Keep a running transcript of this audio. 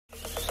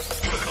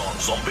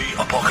Zombie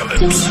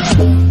apocalypse.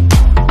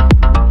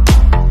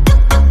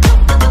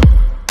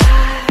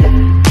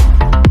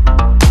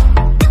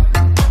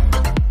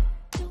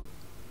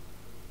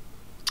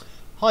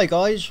 Hi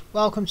guys,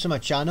 welcome to my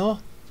channel.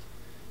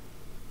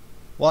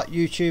 What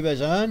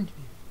YouTubers earn?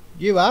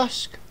 You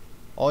ask,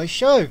 I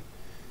show.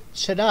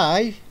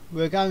 Today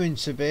we're going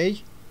to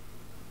be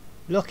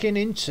looking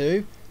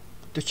into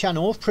the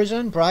channel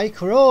Prison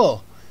Break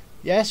Raw.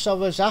 Yes, I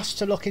was asked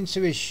to look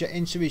into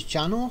his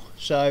channel,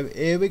 so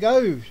here we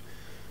go.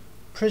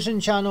 Prison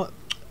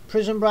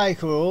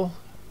Break Raw.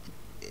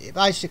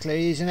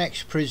 Basically, he's an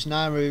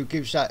ex-prisoner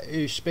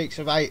who speaks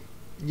about,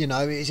 you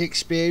know, his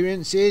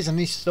experiences and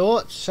his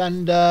thoughts,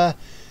 and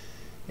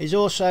he's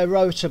also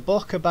wrote a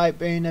book about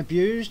being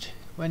abused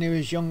when he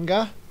was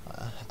younger.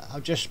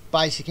 Just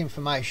basic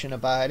information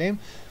about him,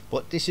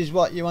 but this is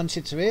what you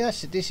wanted to hear,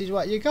 so this is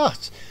what you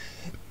got.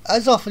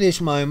 As of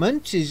this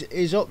moment, his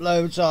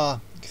uploads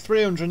are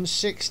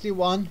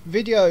 361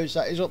 videos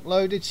that is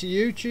uploaded to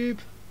YouTube,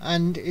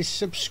 and his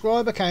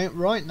subscriber count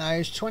right now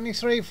is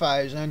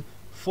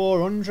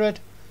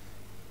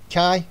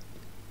 23,400k.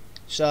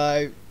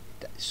 So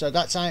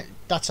that's how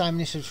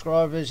many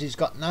subscribers he's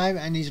got now,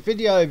 and his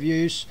video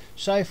views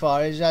so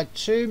far is at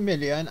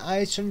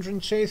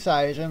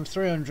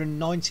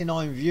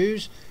 2,802,399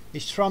 views.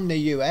 He's from the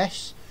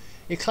US.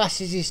 He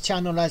classes his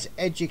channel as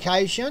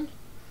education.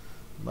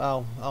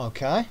 Well,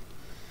 okay.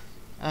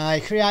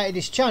 He created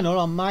his channel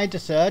on May the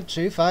 3rd,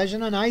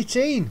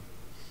 2018.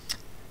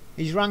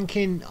 His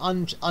ranking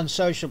on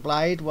Social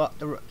Blade, what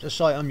the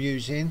site I'm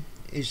using,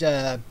 is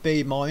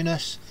B-.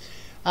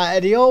 Out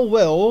of the whole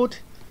world,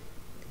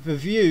 for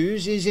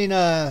views is in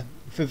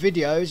for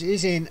videos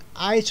is in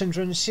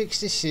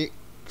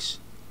 866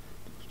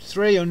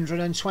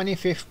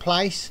 325th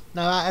place.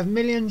 Now out of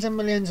millions and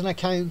millions of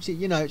accounts,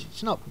 you know,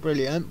 it's not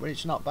brilliant, but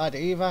it's not bad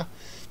either.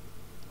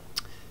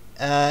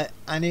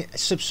 And it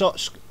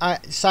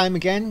same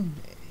again,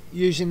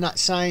 using that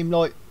same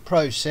like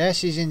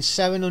process, is in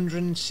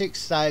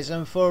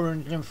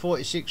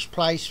 706,446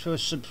 place for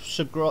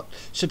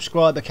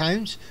subscriber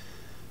count.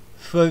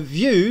 For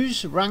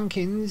views,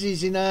 rankings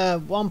is in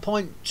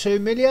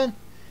 1.2 million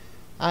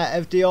out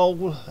of the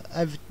all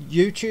of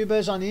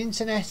YouTubers on the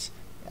internet,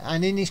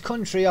 and in his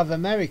country of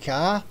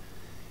America,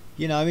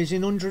 you know, he's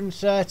in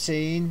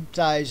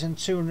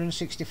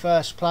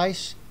 113,261st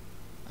place.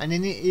 And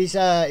in his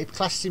he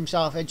classes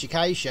himself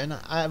education.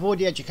 Out of all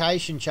the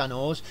education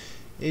channels,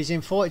 he's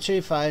in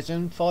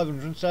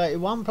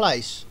 42,531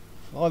 place,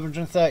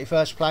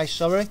 531st place,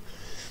 sorry.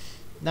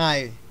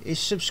 Now his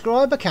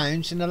subscriber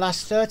count in the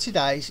last 30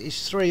 days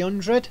is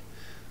 300,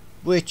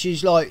 which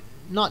is like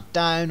not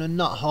down and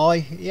not high.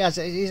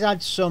 He's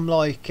had some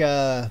like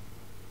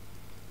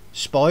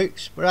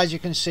spikes, but as you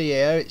can see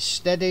here, it's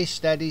steady,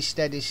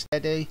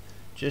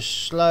 just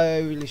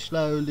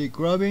slowly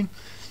growing.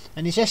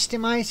 And his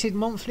estimated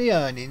monthly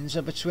earnings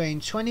are between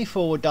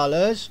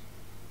 $24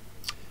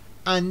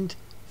 and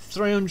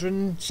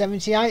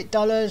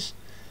 $378.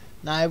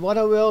 Now what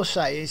I will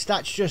say is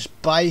that's just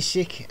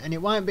basic, and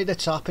it won't be the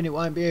top and it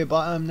won't be the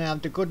bottom. Now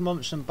the good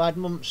months and bad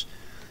months,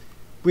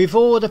 with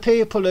all the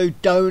people who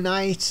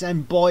donate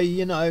and buy,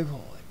 you know,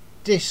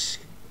 this,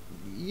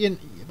 you know,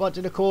 what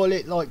do they call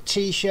it, like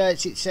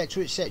t-shirts,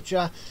 etc,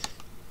 etc,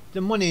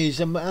 the money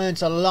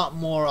earns a lot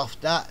more off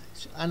that.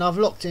 And I've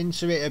looked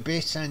into it a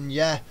bit, and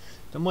yeah,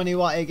 the money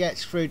what he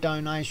gets through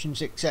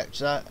donations,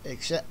 etc,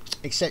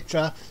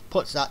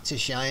 puts that to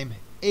shame.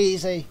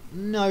 Easy,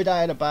 no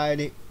doubt about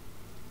it.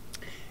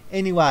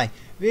 Anyway,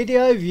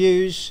 video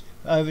views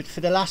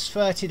for the last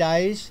 30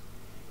 days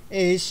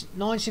is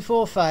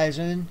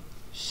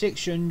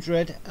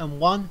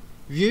 94,601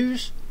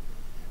 views,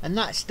 and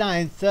that's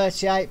down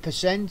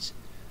 38%.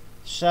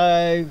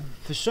 So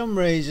for some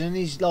reason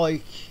he's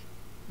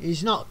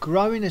not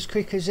growing as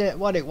quick as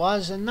what it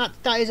was, and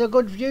that is a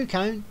good view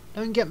count,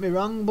 don't get me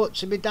wrong, but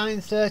to be down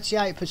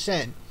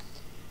 38%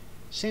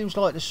 seems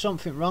like there's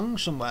something wrong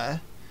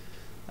somewhere.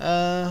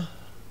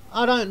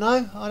 I don't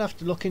know, I'd have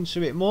to look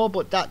into it more,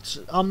 but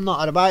I'm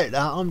not about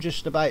that, I'm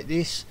just about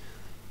this,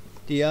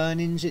 the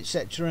earnings,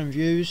 etc, and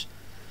views.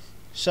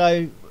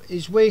 So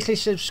his weekly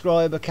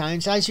subscriber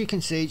count, as you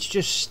can see, it's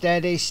just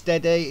steady.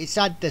 It's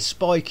had the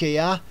spike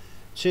here,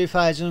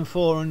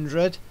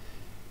 2,400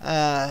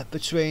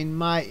 between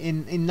May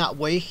in that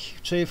week,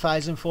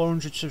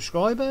 2,400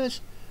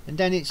 subscribers, and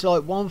then it's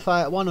like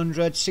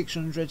 100,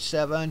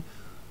 607,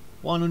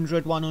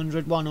 100,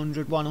 100,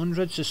 100,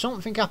 100. So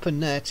something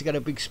happened there to get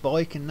a big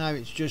spike, and now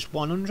it's just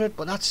 100,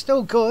 but that's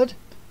still good,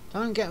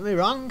 don't get me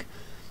wrong.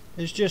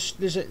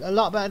 There's a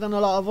lot better than a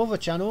lot of other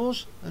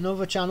channels, and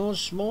other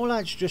channels smaller.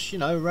 It's just, you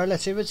know,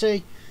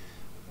 relativity,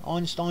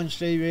 Einstein's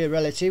theory of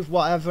relative,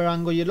 whatever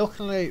angle you're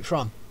looking at it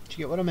from. Do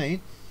you get what I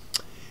mean?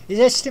 His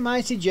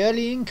estimated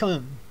yearly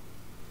income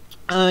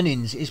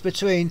earnings is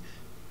between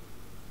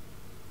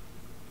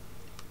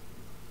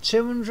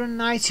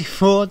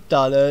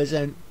 $294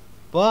 and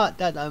what?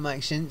 That don't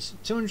make sense.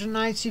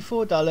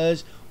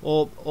 $294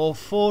 or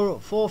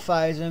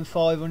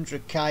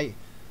 4,500k,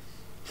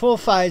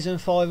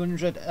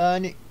 4,500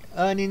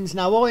 earnings.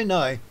 Now I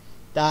know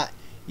that,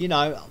 you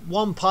know,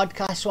 one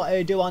podcast what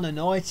I do on a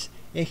night,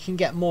 it can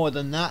get more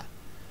than that.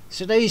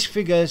 So these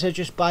figures are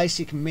just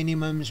basic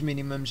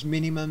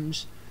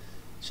minimums.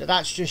 So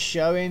that's just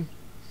showing.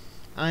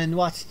 And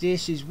what's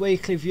this is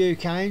weekly view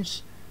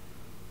counts.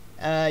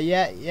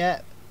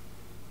 Yeah.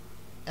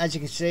 As you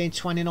can see,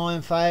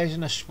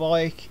 29,000, a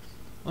spike.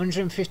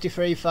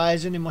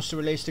 153,000. He must have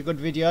released a good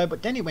video,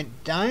 but then it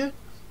went down.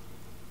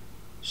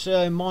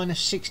 So minus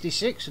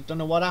 66. I don't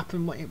know what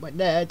happened when it went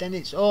there. Then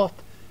it's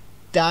up,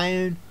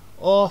 down,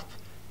 up.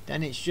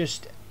 Then it's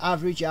just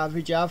average. It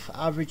only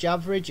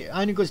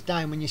goes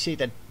down when you see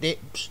the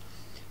dips.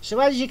 So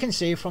as you can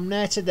see from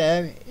there to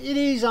there, it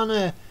is on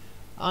a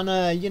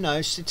you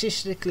know,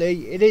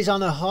 statistically it is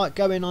on a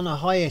going on a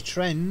higher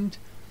trend,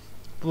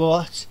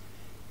 but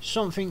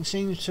something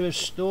seems to have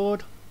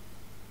stored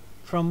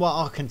from what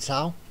I can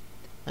tell,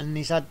 and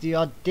he's had the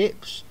odd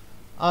dips.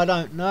 I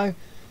don't know.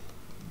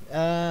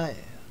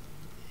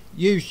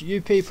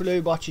 You people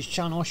who watch his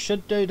channel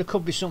should do. There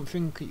could be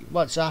something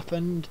what's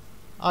happened.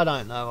 I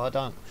don't know.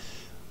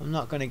 I'm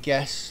not going to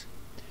guess.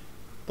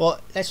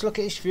 But let's look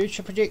at his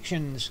future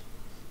predictions.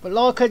 But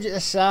like I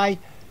just say,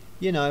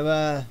 you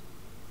know,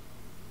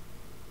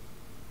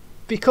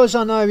 because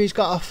I know he's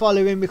got a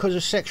following because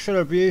of sexual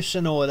abuse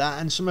and all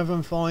that, and some of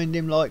them find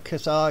him like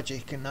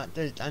cathartic and that,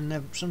 and they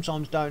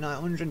sometimes donate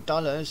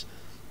 $100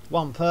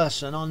 one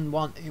person on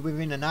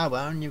within an hour,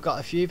 and you've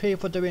got a few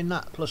people doing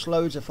that plus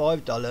loads of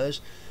 $5.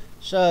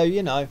 So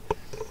you know.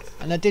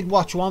 And I did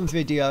watch one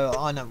video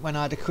on it when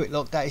I had a quick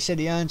look that he said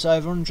he earns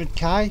over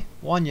 100k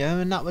 1 year,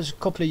 and that was a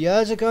couple of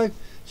years ago.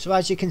 So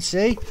as you can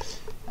see,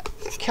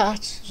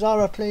 cat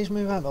Zara, please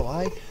move out of the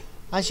way.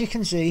 As you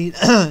can see,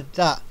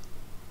 that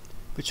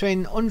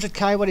between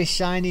 100k what he's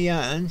saying he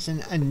earns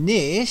and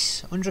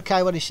this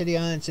 100k what he said he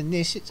earns and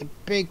this, it's a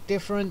big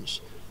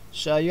difference.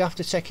 So you have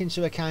to take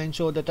into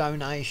account all the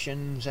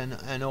donations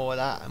and all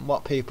that, and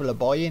what people are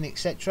buying,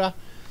 etc.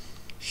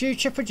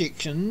 Future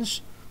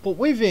predictions. But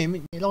with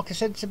him, like I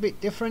said, it's a bit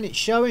different. It's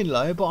showing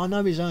low, but I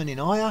know he's earning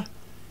higher.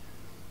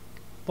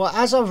 But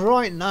as of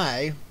right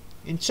now,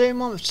 in 2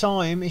 months'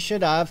 time, he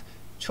should have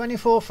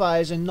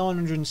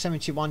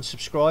 24,971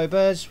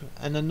 subscribers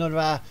and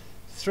another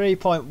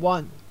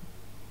 3.1,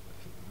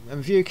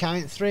 and view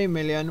count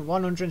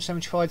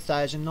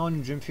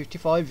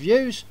 3,175,955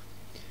 views.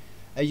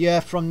 A year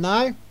from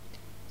now,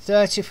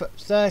 30,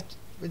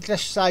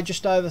 let's say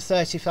just over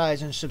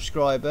 30,000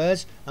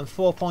 subscribers and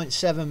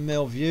 4.7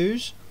 mil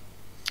views.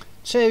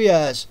 2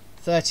 years,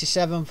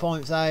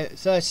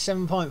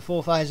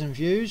 37.4 thousand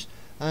views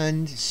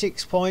and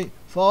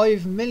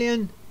 6.5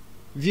 million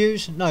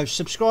views. No,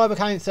 subscriber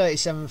count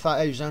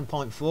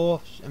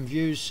 37,000.4 and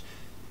views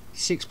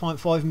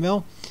 6.5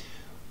 mil.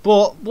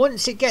 But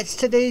once it gets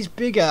to these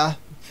bigger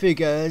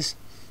figures,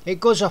 it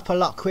goes up a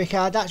lot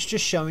quicker. That's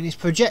just showing his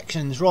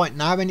projections right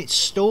now, and it's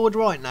stored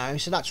right now,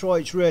 so that's why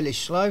it's really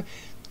slow.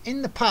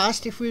 In the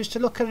past, if we was to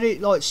look at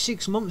it like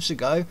 6 months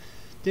ago,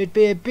 there'd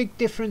be a big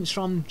difference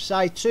from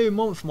say 2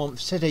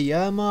 months to the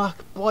year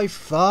mark by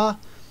far.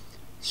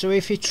 So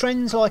if he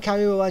trends like how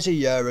he was a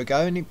year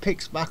ago and it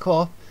picks back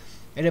up,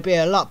 it'll be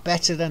a lot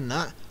better than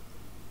that.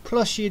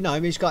 Plus, you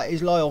know, he's got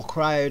his loyal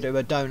crowd who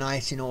are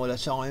donating all the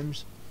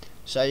times.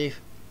 So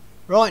if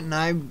right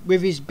now,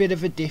 with his bit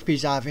of a dip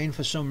he's having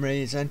for some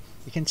reason,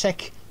 you can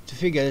take the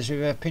figures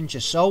with a pinch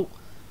of salt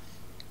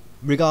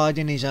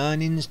regarding his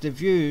earnings, the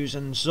views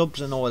and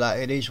subs and all that.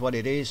 It is what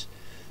it is.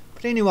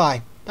 But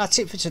anyway, that's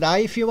it for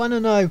today. If you want to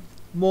know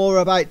more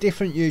about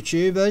different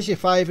YouTubers, your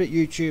favourite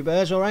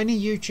YouTubers, or any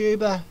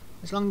YouTuber,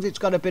 as long as it's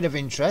got a bit of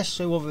interest,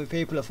 so other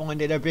people will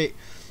find it a bit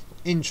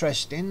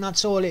interesting,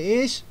 that's all it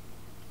is.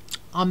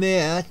 I'm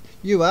here,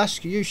 you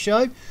ask, you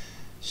show.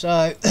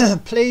 So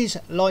please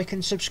like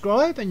and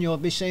subscribe, and you'll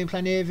be seeing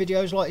plenty of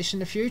videos like this in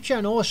the future.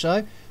 And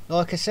also,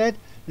 like I said,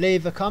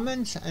 leave a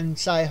comment and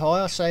say hi.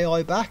 I'll say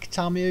hi back.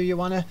 Tell me who you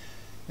want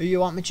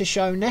me to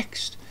show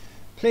next.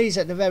 Please,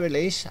 at the very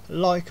least,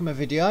 like my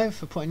video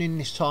for putting in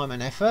this time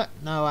and effort.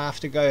 Now I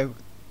have to go,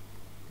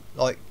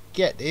 like,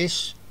 get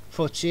this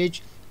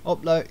footage,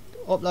 upload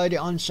it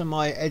onto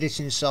my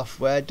editing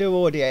software, do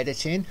all the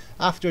editing.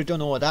 After I've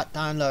done all that,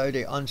 download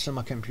it onto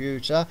my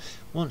computer.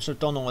 Once I've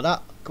done all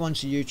that, go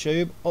onto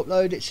YouTube,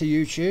 upload it to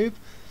YouTube,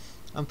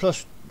 and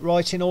plus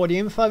writing all the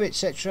info,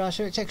 etc.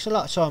 So it takes a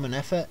lot of time and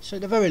effort. So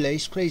at the very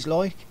least, please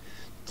like.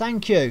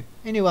 Thank you.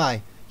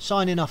 Anyway,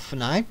 signing off for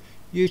now.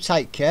 You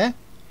take care.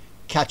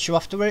 Catch you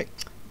after it.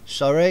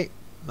 Sorry,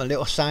 my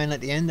little sign at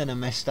the end and I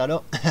messed that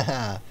up.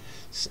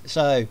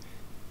 So,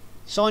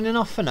 signing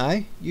off for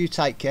now. You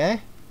take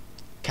care.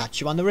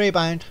 Catch you on the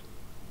rebound.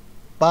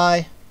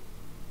 Bye.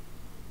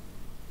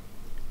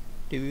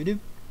 Click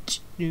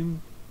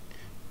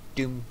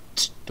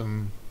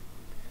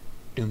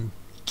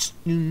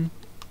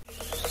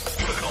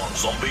on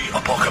Zombie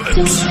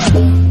Apocalypse.